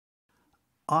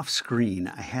Off screen,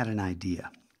 I had an idea.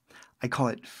 I call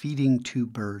it feeding two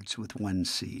birds with one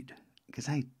seed because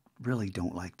I really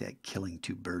don't like that killing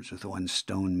two birds with one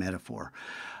stone metaphor.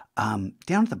 Down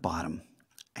at the bottom,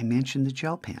 I mentioned the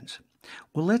gel pens.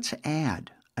 Well, let's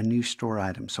add a new store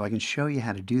item so I can show you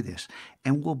how to do this,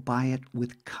 and we'll buy it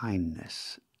with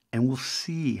kindness, and we'll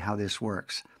see how this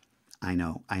works. I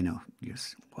know.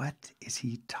 Yes, what is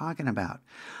he talking about?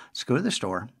 Let's go to the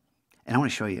store, and I want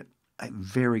to show you a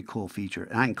very cool feature.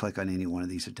 And I can click on any one of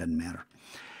these, it doesn't matter.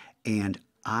 And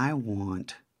I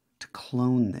want to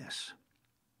clone this.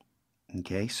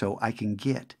 Okay, so I can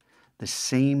get the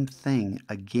same thing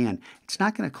again. It's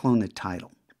not going to clone the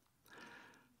title.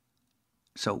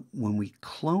 So when we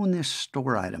clone this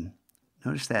store item,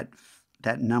 notice that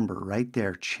number right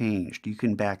there changed. You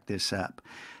can back this up.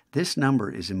 This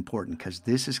number is important because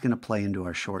this is going to play into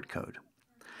our shortcode.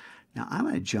 Now I'm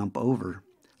going to jump over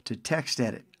to text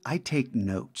edit. I take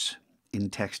notes in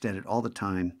text edit all the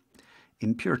time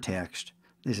in pure text.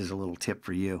 This is a little tip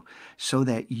for you so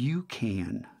that you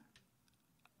can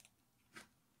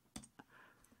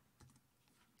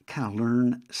kind of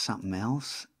learn something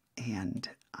else. And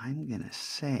I'm going to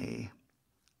say,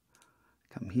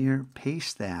 come here,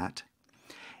 paste that,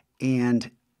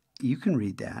 and you can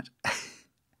read that.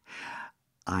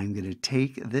 I'm going to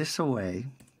take this away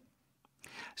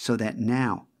so that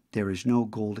now there is no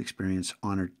gold experience,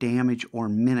 honor, damage, or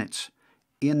minutes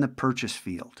in the purchase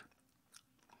field.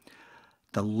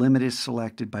 The limit is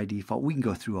selected by default. We can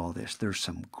go through all this. There's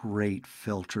some great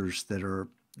filters that are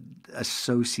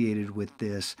associated with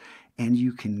this, and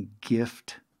you can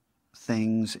gift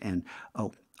things and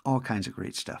all kinds of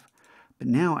great stuff. But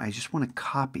now I just want to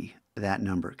copy that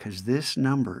number because this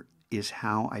number is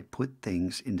how I put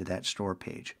things into that store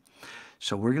page.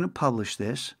 So we're going to publish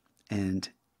this, and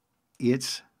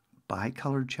it's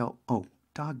bicolored gel. Oh,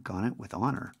 doggone it, with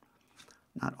honor,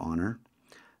 not honor.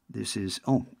 This is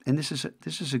and this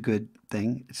is a good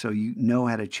thing. So you know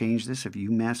how to change this if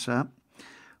you mess up.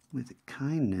 With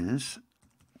kindness.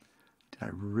 Did I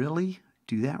really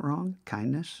do that wrong?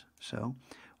 Kindness. So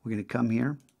we're going to come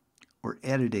here. We're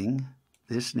editing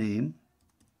this name.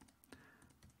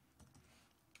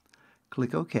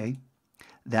 Click OK.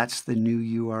 That's the new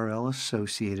URL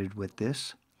associated with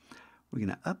this. We're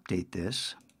going to update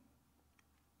this.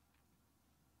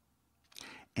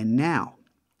 And now,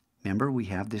 remember we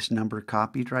have this number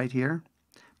copied right here.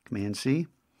 Command C.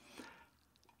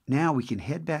 Now we can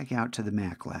head back out to the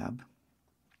Mac Lab.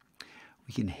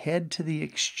 We can head to the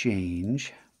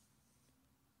Exchange.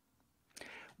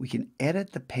 We can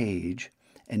edit the page,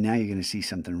 and now you're going to see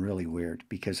something really weird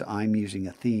because I'm using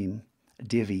a theme, a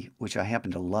Divi, which I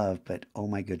happen to love, but oh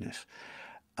my goodness.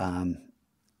 And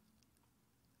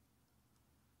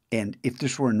if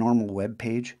this were a normal web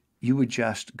page, you would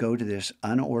just go to this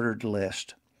unordered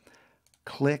list,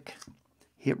 click,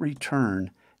 hit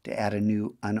return, to add a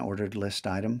new unordered list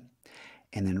item.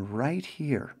 And then right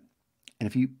here, and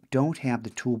if you don't have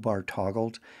the toolbar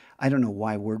toggled, I don't know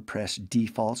why WordPress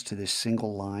defaults to this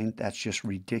single line. That's just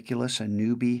ridiculous. A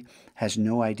newbie has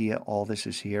no idea all this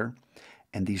is here.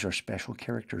 And these are special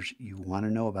characters. You want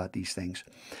to know about these things.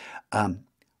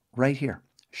 Right here,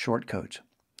 shortcodes.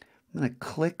 I'm going to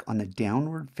click on the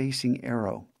downward facing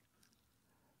arrow,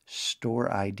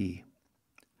 Store ID.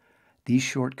 These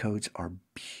shortcodes are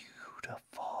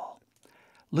beautiful.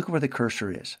 Look where the cursor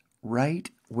is,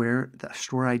 right where the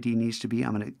store ID needs to be.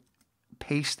 I'm going to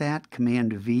paste that,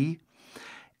 Command V,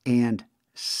 and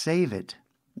save it.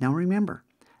 Now remember,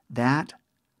 that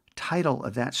title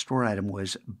of that store item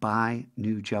was Buy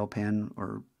New Gel Pen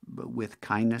or With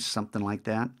Kindness, something like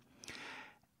that.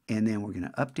 And then we're going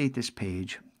to update this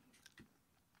page,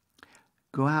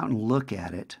 go out and look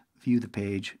at it, view the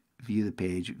page, view the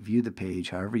page, view the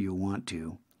page, however you want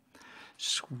to.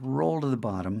 Scroll to the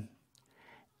bottom,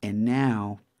 and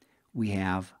now we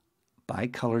have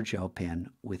bicolor gel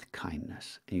pen with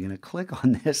kindness. And you're going to click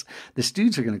on this. The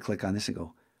students are going to click on this and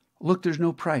go, look, there's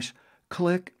no price.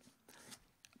 Click.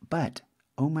 But,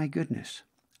 oh my goodness,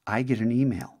 I get an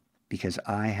email because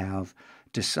I have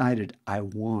decided I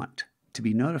want to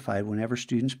be notified whenever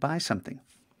students buy something.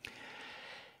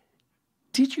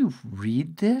 Did you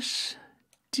read this?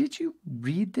 Did you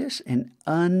read this? An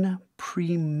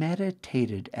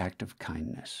unpremeditated act of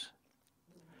kindness.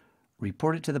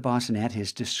 Report it to the boss, and at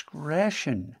his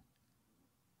discretion,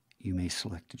 you may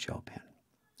select a gel pen.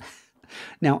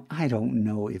 Now, I don't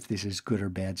know if this is good or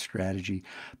bad strategy,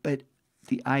 but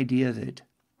the idea that,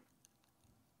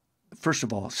 first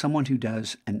of all, someone who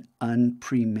does an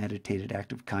unpremeditated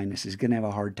act of kindness is going to have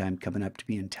a hard time coming up to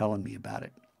me and telling me about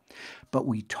it. But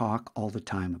we talk all the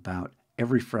time about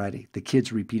every Friday. The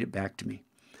kids repeat it back to me.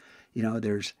 You know,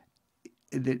 there's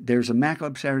a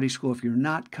MacLab Saturday School. If you're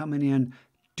not coming in,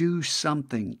 do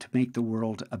something to make the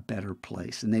world a better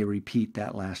place. And they repeat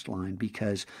that last line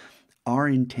because our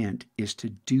intent is to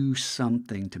do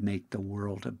something to make the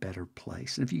world a better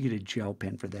place. And if you get a gel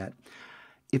pen for that,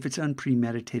 if it's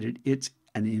unpremeditated, it's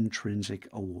an intrinsic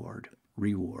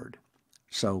reward.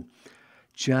 So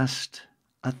just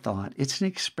a thought. It's an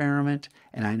experiment,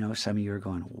 and I know some of you are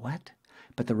going, what?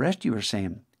 But the rest of you are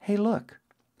saying, hey, look,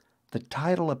 the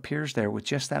title appears there with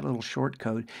just that little short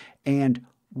code, and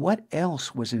what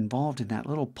else was involved in that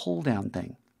little pull-down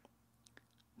thing?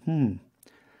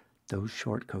 Those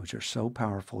short codes are so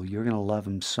powerful. You're going to love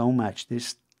them so much.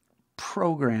 This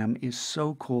program is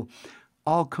so cool,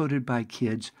 all coded by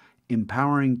kids,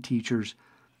 empowering teachers.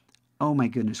 Oh my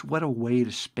goodness, what a way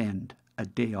to spend a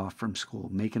day off from school,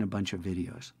 making a bunch of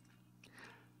videos.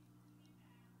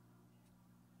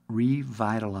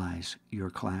 Revitalize your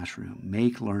classroom.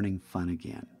 Make learning fun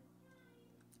again.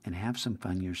 And have some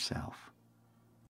fun yourself.